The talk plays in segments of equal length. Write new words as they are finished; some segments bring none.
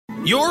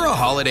You're a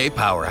holiday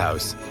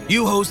powerhouse.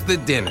 You host the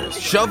dinners,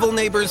 shovel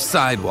neighbors'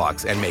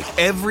 sidewalks, and make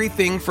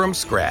everything from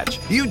scratch.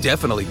 You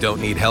definitely don't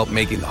need help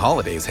making the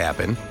holidays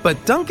happen.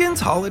 But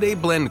Dunkin's Holiday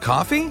Blend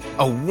Coffee?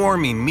 A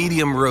warming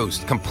medium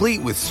roast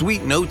complete with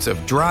sweet notes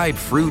of dried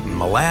fruit and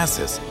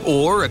molasses.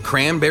 Or a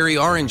cranberry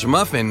orange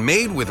muffin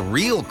made with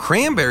real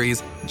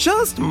cranberries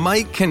just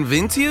might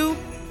convince you?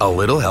 A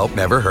little help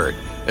never hurt.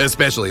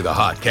 Especially the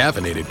hot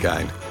caffeinated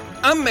kind.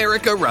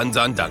 America runs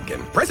on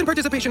Dunkin'. Price and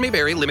participation may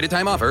vary. Limited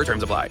time offer.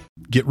 Terms apply.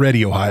 Get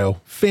ready, Ohio.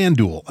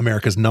 FanDuel,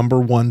 America's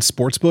 #1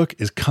 sportsbook,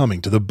 is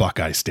coming to the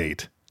Buckeye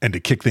State. And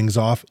to kick things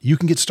off, you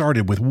can get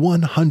started with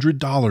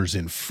 $100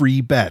 in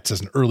free bets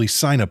as an early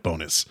sign-up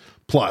bonus.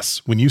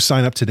 Plus, when you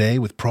sign up today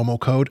with promo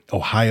code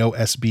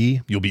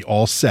OhioSB, you'll be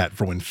all set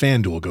for when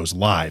FanDuel goes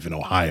live in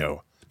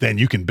Ohio. Then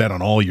you can bet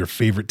on all your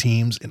favorite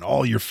teams and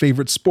all your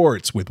favorite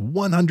sports with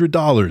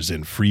 $100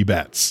 in free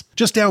bets.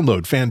 Just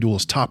download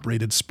FanDuel's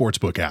top-rated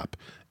sportsbook app.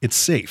 It's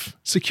safe,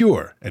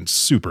 secure, and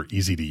super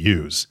easy to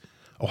use.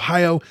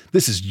 Ohio,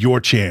 this is your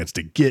chance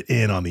to get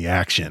in on the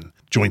action.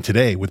 Join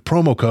today with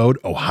promo code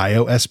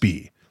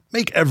OhioSB.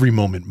 Make every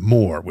moment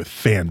more with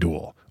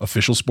FanDuel,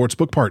 official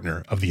sportsbook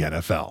partner of the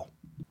NFL.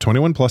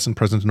 21 plus and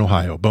present in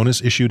Ohio.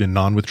 Bonus issued in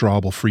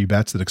non-withdrawable free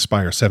bets that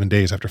expire 7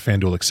 days after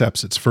FanDuel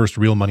accepts its first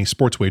real money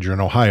sports wager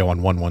in Ohio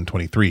on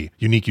 1/1/23.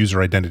 Unique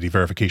user identity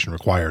verification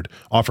required.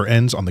 Offer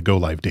ends on the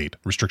go-live date.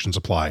 Restrictions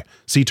apply.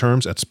 See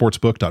terms at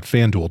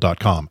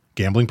sportsbook.fanduel.com.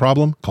 Gambling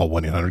problem? Call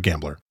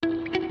 1-800-GAMBLER.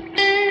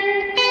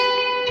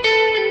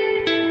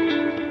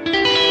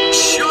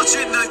 Shot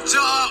in the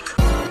dark!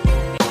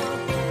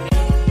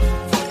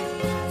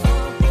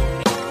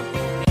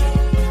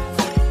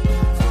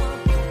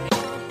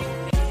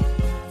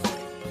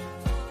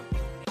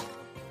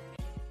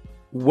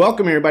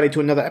 Welcome everybody to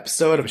another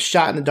episode of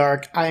Shot in the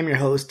Dark. I am your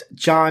host,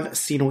 John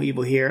Cino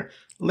Evil here.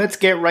 Let's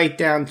get right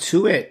down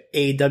to it.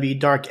 AEW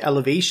Dark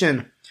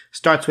Elevation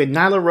starts with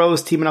Nyla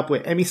Rose teaming up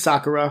with Emi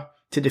Sakura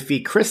to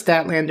defeat Chris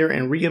Statlander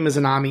and Ryo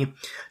Mizunami.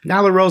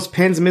 Nyla Rose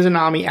pins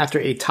Mizunami after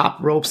a top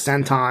rope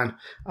senton.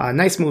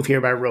 Nice move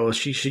here by Rose.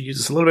 She should use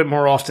this a little bit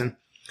more often.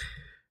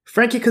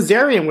 Frankie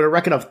Kazarian, with a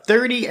record of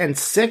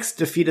 30-6,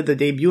 defeated the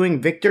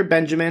debuting Victor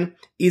Benjamin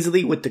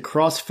easily with the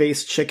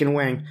cross-faced chicken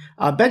wing.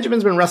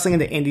 Benjamin's been wrestling in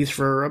the indies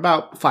for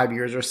about 5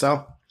 years or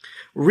so.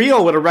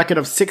 Ryo, with a record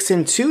of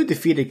 6-2,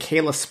 defeated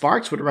Kayla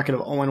Sparks with a record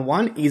of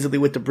 0-1 easily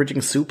with the bridging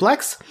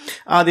suplex.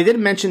 They did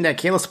mention that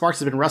Kayla Sparks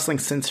has been wrestling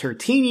since her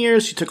teen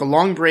years. She took a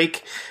long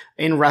break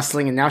in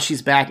wrestling and now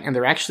she's back, and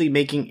they're actually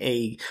making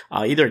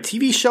either a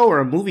TV show or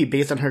a movie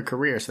based on her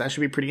career, so that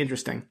should be pretty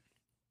interesting.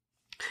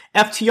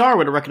 FTR,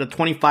 with a record of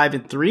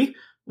 25-3,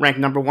 ranked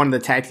number 1 in the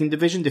tag team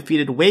division,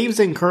 defeated Waves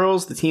and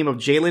Curls, the team of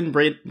Jalen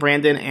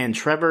Brandon and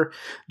Trevor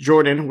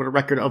Jordan, with a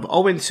record of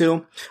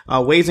 0-2.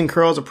 Waves and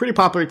Curls, a pretty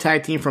popular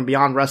tag team from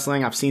Beyond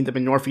Wrestling. I've seen them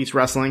in Northeast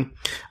Wrestling.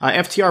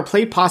 FTR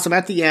played possum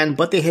at the end,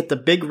 but they hit the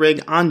big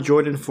rig on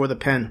Jordan for the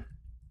pin.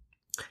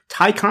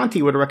 Ty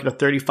Conti, with a record of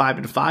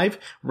 35-5,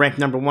 ranked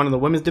number 1 in the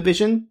women's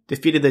division,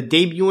 defeated the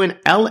debuting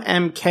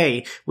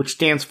LMK, which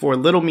stands for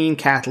Little Mean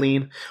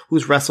Kathleen,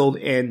 who's wrestled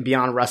in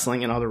Beyond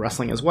Wrestling and other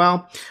wrestling as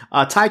well.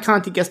 Ty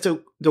Conti gets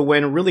the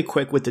win really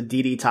quick with the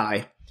DD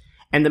tie.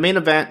 And the main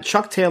event,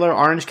 Chuck Taylor,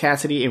 Orange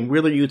Cassidy, and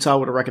Wheeler Utah,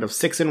 with a record of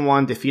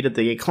 6-1, defeated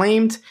the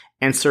Acclaimed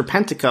and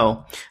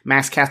Serpentico.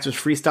 Max Caster's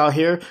freestyle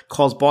here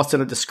calls Boston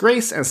a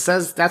disgrace and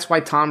says that's why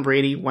Tom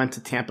Brady went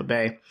to Tampa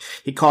Bay.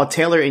 He called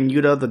Taylor and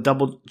Utah the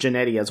double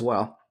Genetti as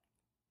well.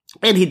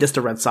 And he dissed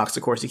the Red Sox,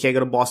 of course. You can't go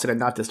to Boston and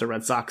not diss the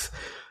Red Sox.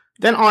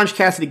 Then Orange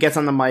Cassidy gets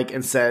on the mic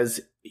and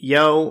says,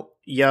 yo,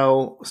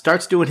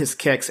 starts doing his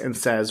kicks and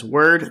says,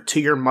 word to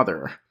your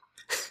mother.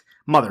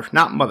 Mother,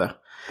 not mother.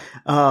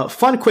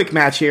 Fun quick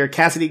match here.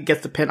 Cassidy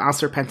gets the pin on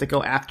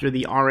Serpentico after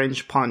the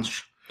orange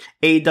punch.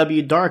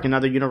 AEW Dark,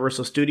 another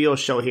Universal Studios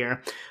show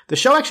here. The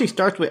show actually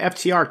starts with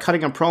FTR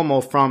cutting a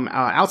promo from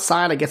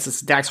outside, I guess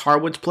it's Dax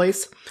Harwood's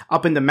place,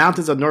 up in the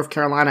mountains of North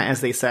Carolina,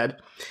 as they said.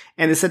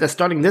 And they said that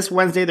starting this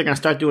Wednesday, they're going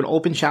to start doing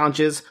open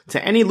challenges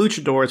to any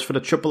luchadors for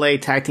the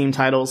AAA tag team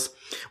titles,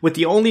 with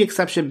the only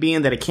exception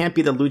being that it can't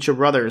be the Lucha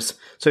Brothers.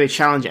 So they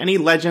challenge any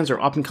legends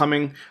or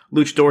up-and-coming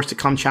luchadors to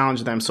come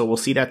challenge them. So we'll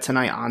see that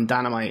tonight on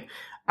Dynamite.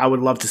 I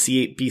would love to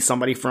see it be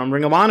somebody from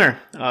Ring of Honor.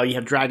 You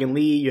have Dragon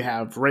Lee, you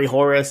have Ray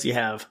Horus, you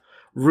have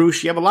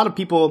Roosh. You have a lot of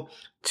people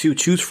to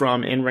choose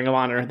from in Ring of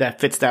Honor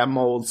that fits that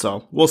mold.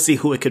 So we'll see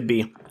who it could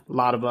be. A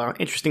lot of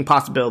interesting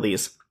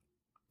possibilities.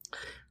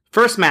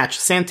 First match,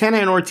 Santana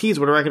and Ortiz,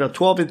 with a record of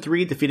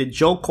 12-3, defeated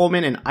Joe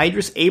Coleman and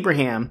Idris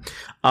Abraham.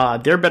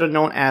 They're better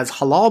known as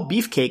Halal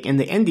Beefcake in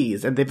the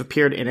Indies, and they've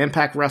appeared in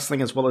Impact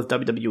Wrestling as well as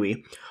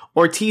WWE.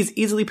 Ortiz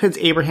easily pins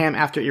Abraham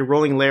after a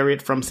rolling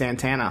lariat from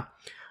Santana.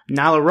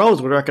 Nyla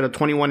Rose, with a record of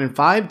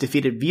 21-5,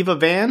 defeated Viva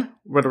Van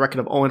with a record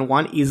of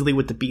 0-1, easily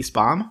with the Beast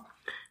Bomb.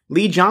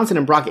 Lee Johnson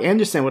and Brock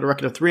Anderson, with a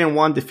record of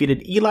 3-1,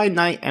 defeated Eli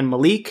Knight and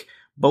Malik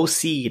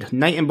Boseed.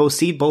 Knight and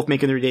Boseed both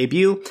making their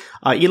debut.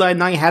 Eli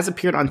Knight has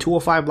appeared on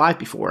 205 Live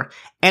before.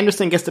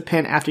 Anderson gets the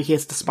pin after he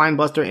hits the Spine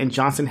Buster, and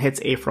Johnson hits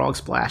a Frog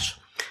Splash.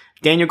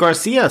 Daniel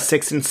Garcia,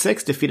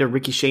 6-6, defeated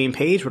Ricochet and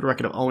Page with a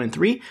record of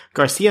 0-3.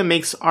 Garcia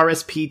makes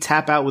RSP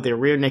tap out with a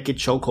rear naked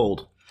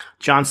chokehold.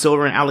 John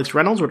Silver and Alex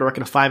Reynolds with a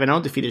record of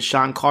 5-0 defeated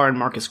Sean Carr and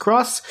Marcus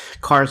Cross.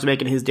 Carr's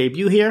making his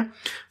debut here.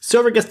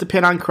 Silver gets the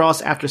pin on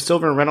Cross after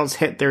Silver and Reynolds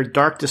hit their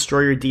Dark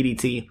Destroyer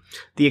DDT.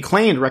 The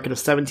Acclaimed, record of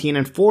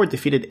 17-4,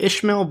 defeated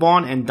Ishmael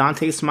Vaughn and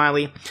Dante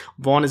Smiley.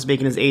 Vaughn is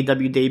making his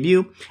AEW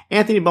debut.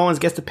 Anthony Bowens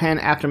gets the pin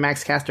after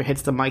Max Caster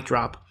hits the mic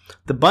drop.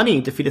 The Bunny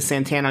defeated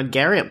Santana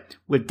Garrett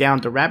with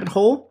Down the Rabbit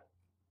Hole.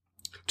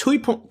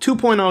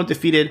 2.0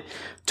 defeated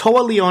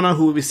Toa Leona,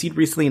 who we received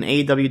recently in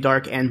AEW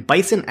Dark, and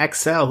Bison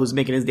XL, who's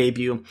making his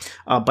debut.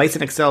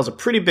 Bison XL is a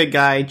pretty big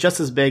guy,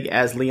 just as big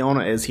as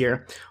Leona is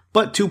here.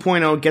 But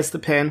 2.0 gets the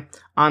pin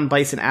on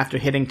Bison after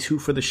hitting 2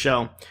 for the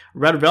show.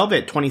 Red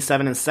Velvet,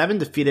 27-7,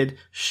 defeated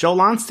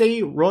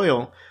Sholance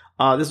Royal.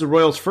 This is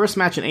Royal's first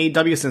match in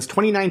AEW since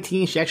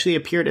 2019. She actually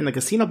appeared in the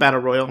Casino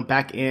Battle Royal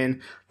back in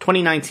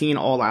 2019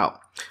 All Out.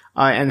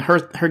 And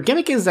her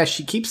gimmick is that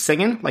she keeps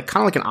singing, like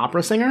kind of like an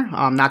opera singer.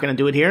 I'm not going to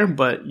do it here,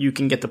 but you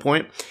can get the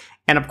point.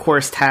 And of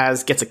course,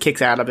 Taz gets a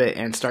kick out of it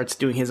and starts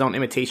doing his own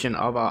imitation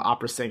of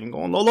opera singing,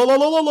 going la la la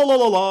la la la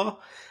la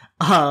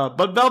la.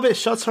 But Velvet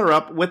shuts her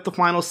up with the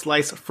final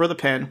slice for the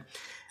pin.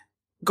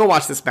 Go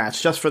watch this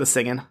match just for the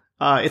singing.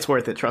 It's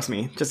worth it, trust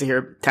me, just to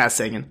hear Taz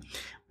singing.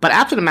 But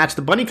after the match,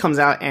 the Bunny comes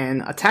out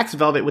and attacks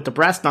Velvet with the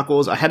brass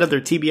knuckles ahead of their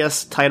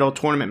TBS title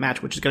tournament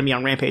match, which is going to be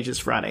on Rampage this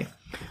Friday.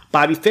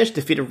 Bobby Fish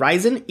defeated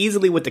Ryzen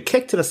easily with the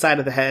kick to the side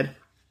of the head.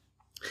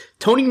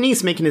 Tony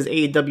Nese, making his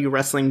AEW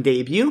wrestling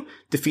debut,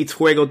 defeats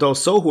Fuego del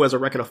Sol, who has a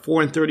record of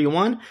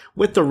 4-31,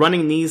 with the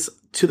running knees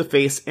to the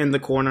face in the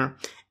corner.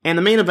 And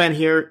the main event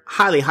here,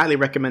 highly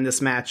recommend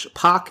this match.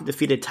 Pac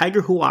defeated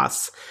Tiger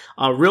Huas.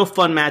 A real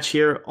fun match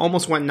here.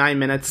 Almost went 9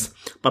 minutes,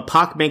 but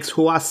Pac makes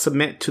Huas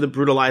submit to the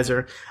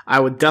Brutalizer. I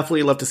would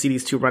definitely love to see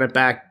these two run it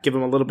back, give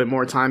him a little bit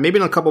more time. Maybe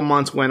in a couple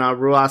months when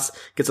Ruas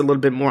gets a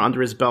little bit more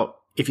under his belt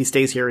if he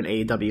stays here in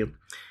AEW.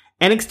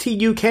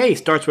 NXT UK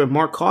starts with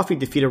Mark Coffey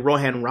defeated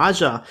Rohan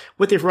Raja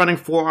with a running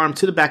forearm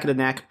to the back of the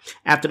neck.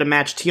 After the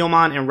match,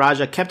 Teoman and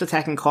Raja kept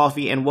attacking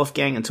Coffey and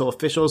Wolfgang until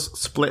officials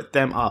split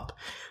them up.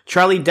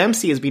 Charlie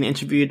Dempsey is being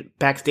interviewed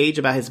backstage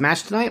about his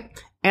match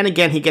tonight, and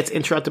again he gets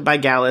interrupted by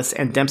Gallus,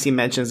 and Dempsey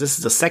mentions this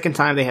is the second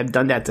time they have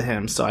done that to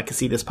him, so I can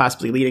see this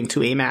possibly leading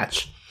to a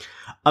match.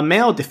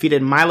 Amale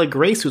defeated Myla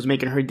Grace, who's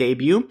making her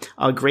debut.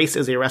 Grace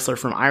is a wrestler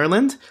from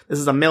Ireland. This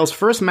is Amale's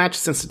first match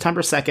since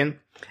September 2nd,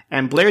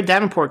 and Blair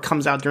Davenport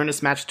comes out during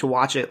this match to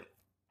watch it.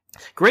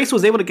 Grace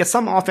was able to get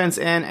some offense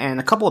in and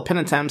a couple of pin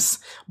attempts,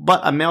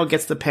 but Amale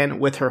gets the pin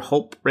with her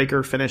Hope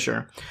Breaker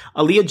finisher.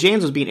 Aaliyah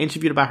James was being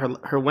interviewed about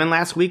her win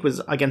last week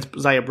was against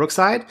Zaya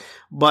Brookside,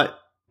 but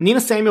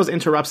Nina Samuels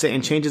interrupts it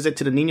and changes it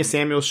to the Nina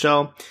Samuels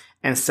show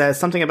and says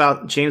something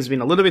about James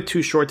being a little bit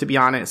too short to be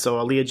on it, so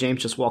Aaliyah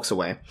James just walks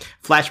away.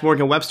 Flash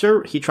Morgan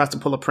Webster, he tries to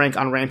pull a prank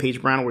on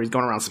Rampage Brown where he's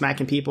going around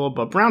smacking people,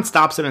 but Brown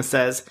stops him and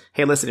says,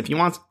 hey listen, if you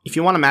want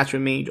a match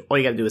with me, all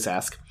you gotta do is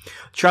ask.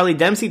 Charlie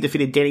Dempsey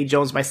defeated Danny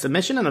Jones by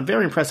submission in a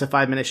very impressive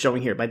 5-minute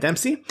showing here by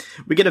Dempsey.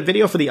 We get a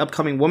video for the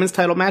upcoming women's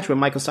title match with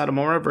Michael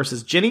Satomura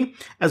versus Ginny,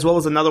 as well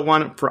as another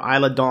one for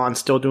Isla Dawn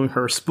still doing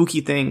her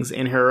spooky things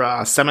in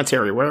her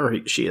cemetery, wherever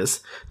she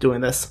is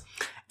doing this.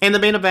 In the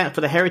main event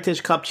for the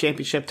Heritage Cup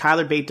Championship,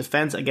 Tyler Bate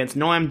defends against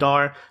Noam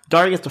Dar.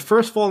 Dar gets the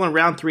first fall in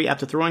round 3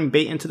 after throwing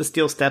Bate into the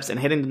steel steps and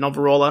hitting the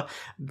Novarola.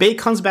 Bate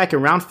comes back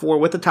in round 4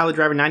 with the Tyler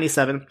Driver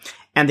 97,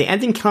 and the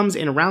ending comes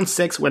in round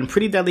 6 when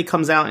Pretty Deadly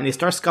comes out and they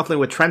start scuffling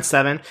with Trent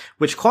Seven,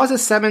 which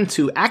causes Seven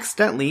to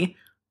accidentally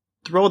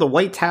throw the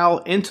white towel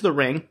into the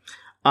ring,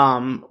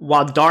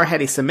 while Dar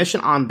had a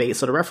submission on Bate.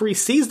 So the referee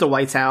sees the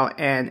white towel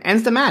and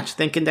ends the match,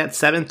 thinking that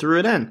Seven threw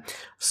it in.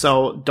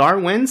 So Dar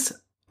wins,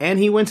 and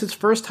he wins his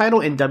first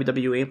title in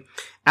WWE.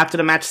 After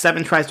the match,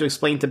 Seven tries to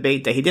explain to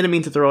Bate that he didn't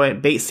mean to throw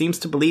it. Bate seems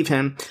to believe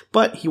him,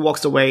 but he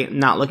walks away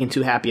not looking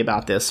too happy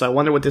about this. So I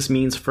wonder what this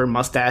means for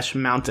Mustache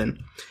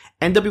Mountain.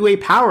 NWA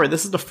Power,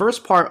 this is the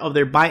first part of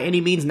their By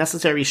Any Means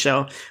Necessary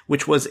show,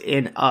 which was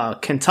in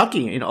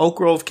Kentucky, in Oak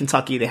Grove,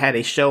 Kentucky. They had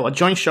a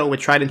joint show with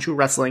Tried and True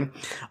Wrestling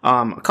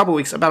a couple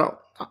weeks, about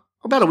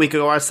a week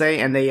ago, I'd say,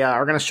 and they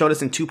are going to show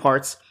this in 2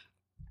 parts.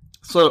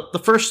 So the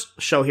first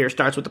show here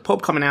starts with the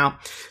Pope coming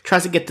out,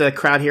 tries to get the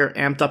crowd here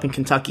amped up in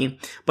Kentucky,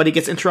 but he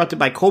gets interrupted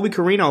by Colby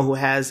Carino, who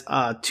has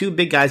 2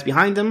 big guys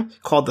behind him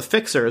called the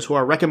Fixers, who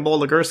are Wrecking Bull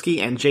Legursky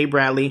and Jay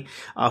Bradley,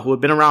 who have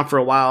been around for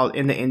a while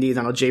in the indies.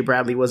 I know Jay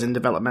Bradley was in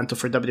developmental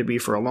for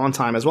WWE for a long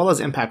time, as well as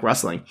Impact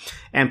Wrestling.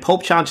 And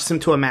Pope challenges him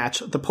to a match.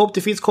 The Pope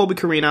defeats Colby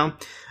Carino.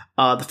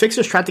 The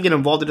Fixers tried to get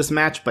involved in this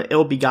match, but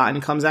Ill Begotten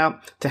comes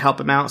out to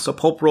help him out, so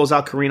Pope rolls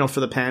out Carino for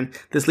the pin.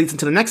 This leads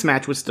into the next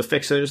match, which is the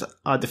Fixers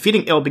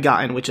defeating Ill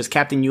Begotten, which is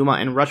Captain Yuma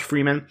and Rush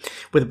Freeman,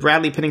 with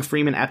Bradley pinning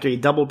Freeman after a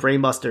double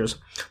brainbusters.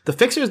 The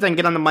Fixers then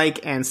get on the mic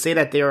and say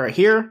that they are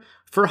here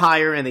for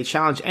hire, and they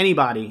challenge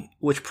anybody,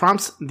 which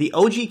prompts the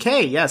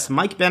OGK, yes,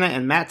 Mike Bennett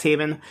and Matt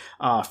Taven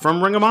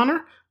from Ring of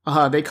Honor,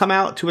 They come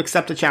out to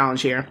accept the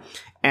challenge here,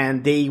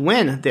 and they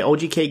win. The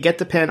OGK get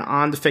the pin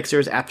on the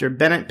Fixers after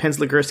Bennett pins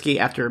Legursky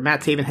after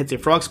Matt Taven hits a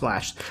frog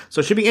splash.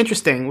 So it should be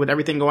interesting with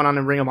everything going on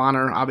in Ring of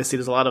Honor. Obviously,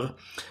 there's a lot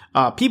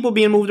of people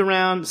being moved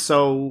around.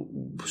 So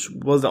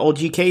was the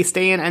OGK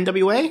stay in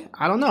NWA?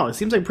 I don't know. It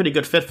seems like a pretty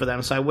good fit for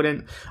them, so I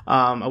wouldn't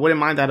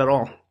mind that at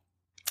all.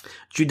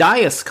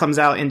 Judas comes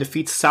out and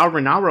defeats Sal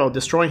Rinauro,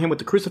 destroying him with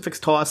the crucifix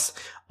toss.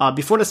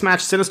 Before this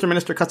match, Sinister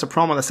Minister cuts a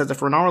promo that says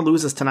if Rinauro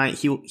loses tonight,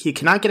 he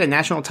cannot get a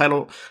national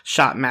title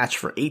shot match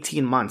for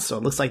 18 months. So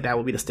it looks like that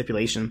will be the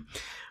stipulation.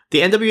 The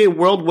NWA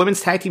World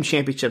Women's Tag Team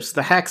Championships,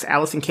 the Hex,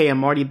 Allison Kay, and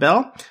Marty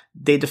Bell,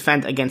 they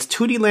defend against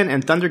Tootie Lynn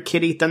and Thunder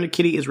Kitty. Thunder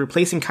Kitty is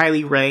replacing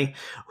Kylie Ray,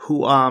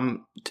 who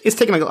is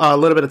taking a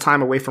little bit of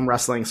time away from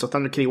wrestling, so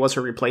Thunder Kitty was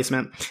her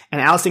replacement.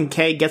 And Allison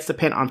Kay gets the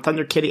pin on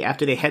Thunder Kitty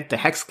after they hit the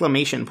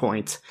Hexclamation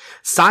point.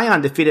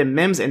 Scion defeated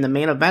Mims in the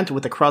main event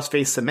with a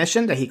crossface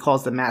submission that he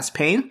calls the Mass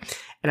Pain.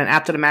 And then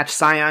after the match,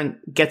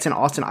 Scion gets in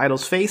Austin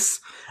Idol's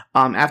face.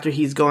 After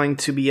he's going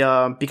to be,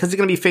 because he's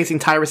going to be facing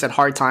Tyrus at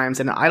Hard Times,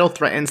 and Idol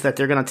threatens that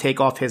they're going to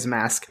take off his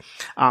mask.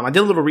 I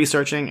did a little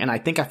researching, and I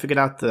think I figured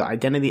out the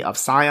identity of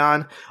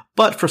Scion,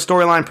 but for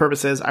storyline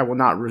purposes, I will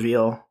not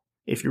reveal.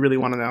 If you really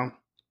want to know,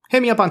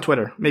 hit me up on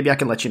Twitter. Maybe I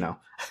can let you know.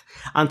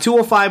 On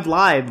 205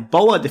 Live,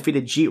 Boa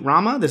defeated Jeet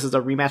Rama. This is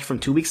a rematch from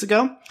 2 weeks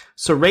ago.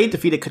 Saray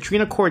defeated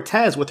Katrina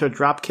Cortez with her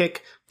dropkick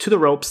to the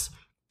ropes.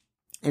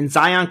 And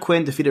Zion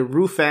Quinn defeated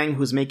Ru Feng,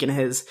 who's making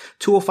his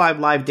 205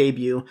 Live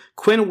debut.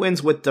 Quinn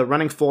wins with the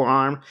running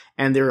forearm,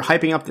 and they're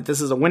hyping up that this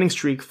is a winning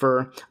streak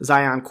for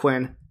Zion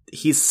Quinn.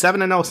 He's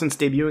 7-0 since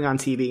debuting on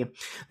TV.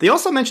 They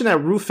also mentioned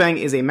that Ru Feng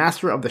is a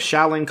master of the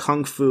Shaolin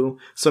Kung Fu.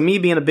 So me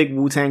being a big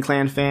Wu-Tang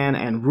Clan fan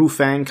and Ru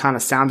Feng kind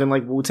of sounding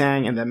like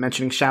Wu-Tang and then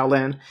mentioning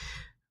Shaolin,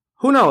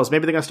 who knows?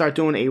 Maybe they're going to start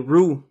doing a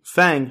Ru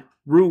Feng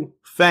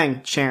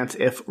chant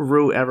if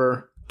Ru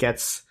ever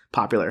gets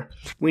popular.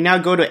 We now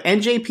go to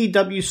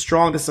NJPW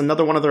Strong. This is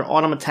another one of their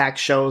Autumn Attack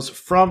shows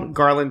from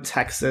Garland,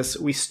 Texas.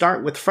 We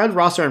start with Fred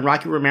Rosser and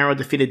Rocky Romero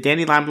defeated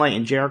Danny Limelight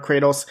and JR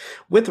Kratos,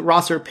 with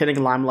Rosser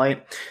pinning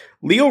Limelight.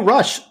 Leo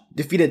Rush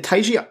defeated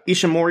Taiji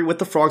Ishimori with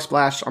the frog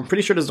splash. I'm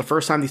pretty sure this is the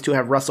first time these two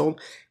have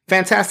wrestled.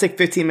 Fantastic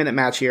 15-minute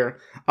match here.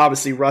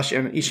 Obviously, Rush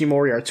and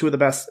Ishimori are two of the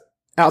best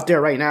out there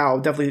right now.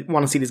 Definitely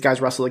want to see these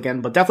guys wrestle again,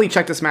 but definitely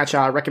check this match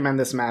out. I recommend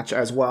this match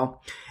as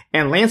well.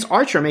 And Lance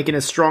Archer making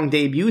his strong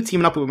debut,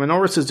 teaming up with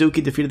Minoru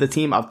Suzuki, defeated the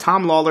team of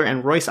Tom Lawler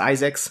and Royce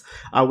Isaacs,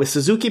 with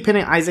Suzuki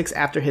pinning Isaacs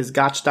after his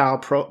Gotch-style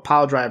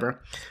pile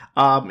driver.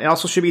 It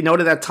also should be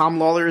noted that Tom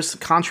Lawler's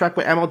contract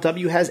with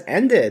MLW has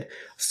ended,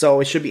 so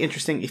it should be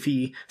interesting if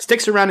he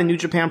sticks around in New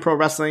Japan Pro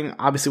Wrestling,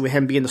 obviously with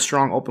him being the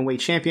strong openweight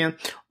champion,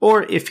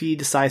 or if he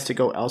decides to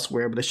go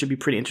elsewhere, but it should be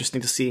pretty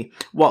interesting to see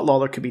what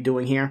Lawler could be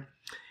doing here.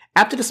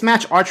 After this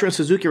match, Archer and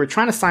Suzuki were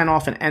trying to sign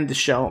off and end the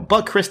show,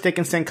 but Chris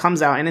Dickinson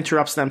comes out and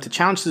interrupts them to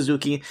challenge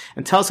Suzuki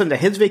and tells him that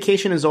his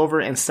vacation is over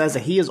and says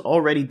that he is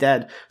already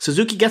dead.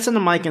 Suzuki gets on the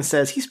mic and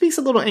says he speaks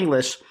a little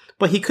English,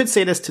 but he could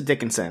say this to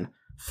Dickinson.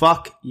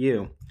 Fuck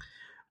you.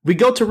 We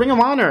go to Ring of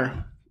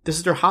Honor. This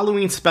is their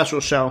Halloween special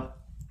show.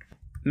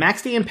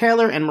 Max the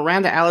Impaler and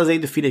Miranda Alizé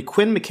defeated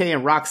Quinn McKay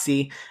and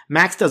Roxy.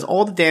 Max does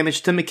all the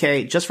damage to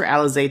McKay just for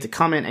Alizé to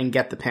come in and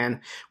get the pin.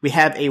 We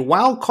have a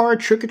wild card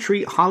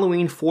trick-or-treat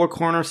Halloween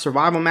four-corner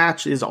survival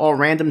match. It is all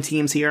random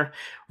teams here.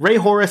 Ray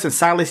Horace and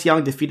Silas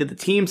Young defeated the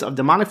teams of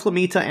Demonic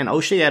Flamita and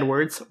O'Shea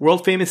Edwards,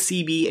 World Famous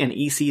CB and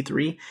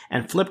EC3,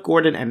 and Flip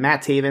Gordon and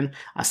Matt Taven.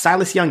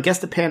 Silas Young gets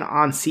the pin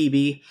on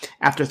CB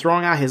after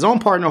throwing out his own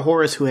partner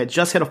Horace, who had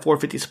just hit a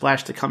 450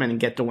 splash to come in and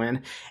get the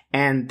win.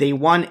 And they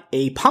won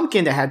a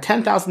pumpkin that had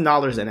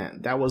 $10,000 in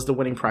it. That was the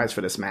winning prize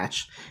for this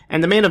match.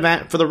 And the main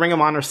event for the Ring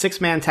of Honor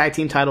 6-man tag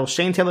team title,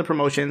 Shane Taylor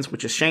Promotions,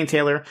 which is Shane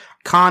Taylor,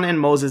 Khan, and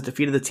Moses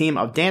defeated the team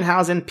of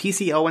Danhausen,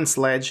 PCO, and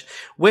Sledge,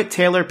 with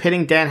Taylor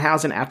pitting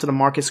Danhausen after the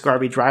Marcus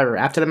Garvey driver.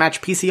 After the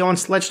match, PCO and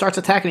Sledge starts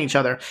attacking each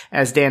other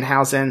as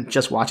Danhausen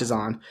just watches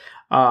on.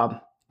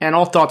 And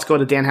all thoughts go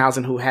to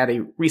Danhausen, who had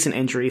a recent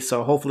injury,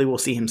 so hopefully we'll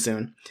see him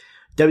soon.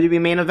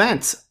 WWE main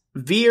event.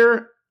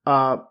 Veer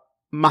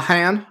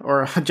Mahan,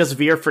 or just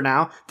Veer for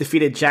now,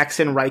 defeated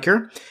Jackson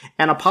Riker.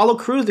 And Apollo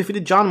Crews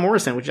defeated John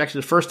Morrison, which is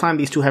actually the first time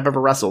these two have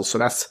ever wrestled, so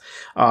that's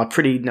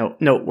pretty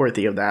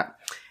noteworthy of that.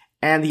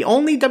 And the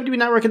only WWE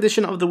Network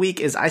edition of the week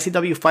is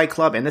ICW Fight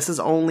Club, and this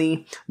is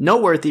only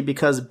noteworthy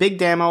because Big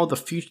Damo,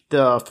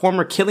 the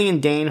former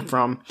Killian Dane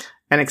from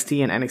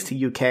NXT and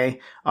NXT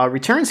UK,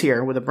 returns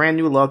here with a brand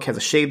new look, has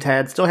a shaved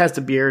head, still has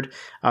the beard,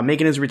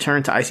 making his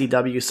return to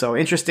ICW. So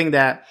interesting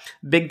that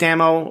Big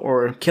Damo,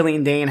 or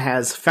Killian Dane,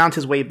 has found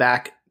his way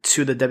back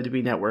to the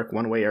WWE Network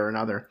one way or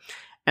another.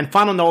 And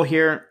final note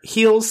here,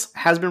 Heels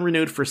has been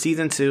renewed for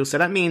season 2, so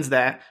that means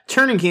that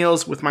Turning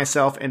Heels with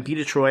myself and P.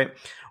 Detroit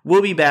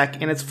will be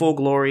back in its full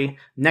glory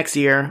next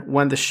year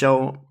when the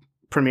show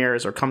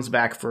premieres or comes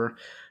back for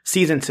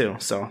season 2.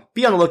 So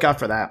be on the lookout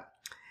for that.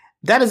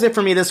 That is it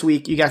for me this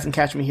week. You guys can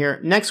catch me here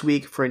next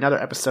week for another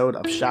episode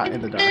of Shot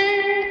in the Dark.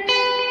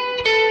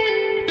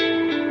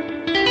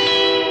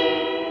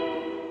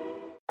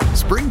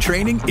 Spring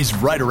training is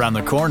right around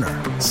the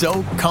corner.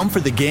 So come for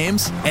the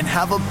games and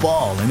have a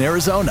ball in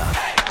Arizona.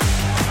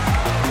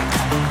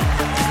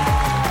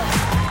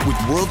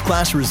 With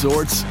world-class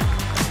resorts,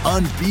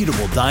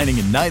 unbeatable dining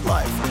and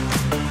nightlife,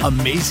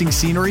 amazing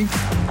scenery,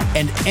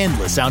 and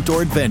endless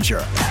outdoor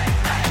adventure.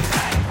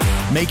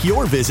 Make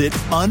your visit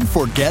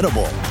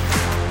unforgettable.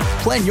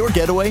 Plan your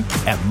getaway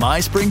at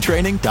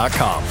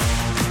myspringtraining.com.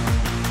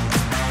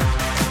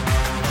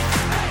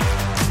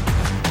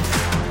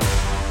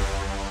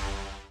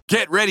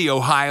 Get ready,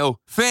 Ohio.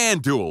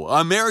 FanDuel,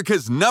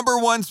 America's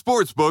 #1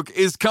 sportsbook,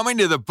 is coming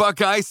to the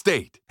Buckeye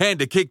State. And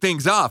to kick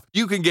things off,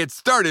 you can get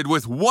started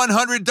with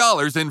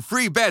 $100 in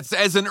free bets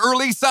as an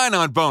early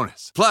sign-on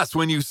bonus. Plus,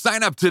 when you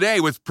sign up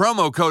today with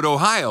promo code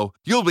OHIO,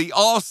 you'll be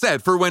all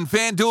set for when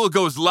FanDuel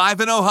goes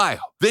live in Ohio.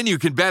 Then you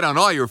can bet on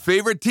all your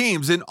favorite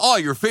teams and all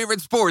your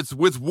favorite sports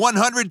with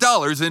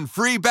 $100 in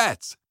free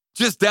bets.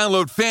 Just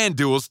download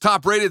FanDuel's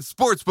top-rated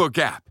sportsbook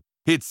app.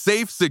 It's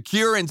safe,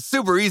 secure, and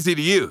super easy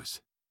to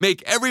use.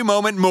 Make every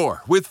moment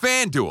more with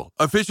FanDuel,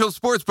 official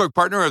sportsbook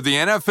partner of the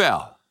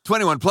NFL.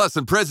 21 plus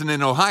and present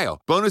in Ohio.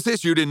 Bonus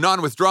issued in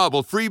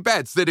non-withdrawable free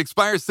bets that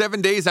expire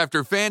 7 days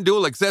after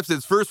FanDuel accepts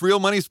its first real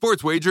money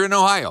sports wager in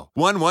Ohio.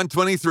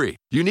 1/1/23.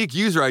 Unique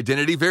user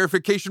identity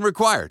verification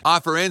required.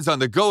 Offer ends on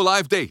the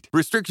go-live date.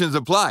 Restrictions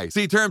apply.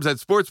 See terms at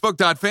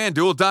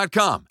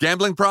sportsbook.fanduel.com.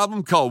 Gambling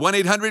problem? Call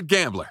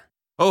 1-800-GAMBLER.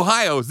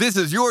 Ohio, this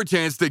is your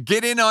chance to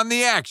get in on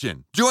the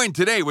action. Join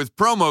today with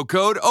promo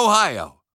code OHIO.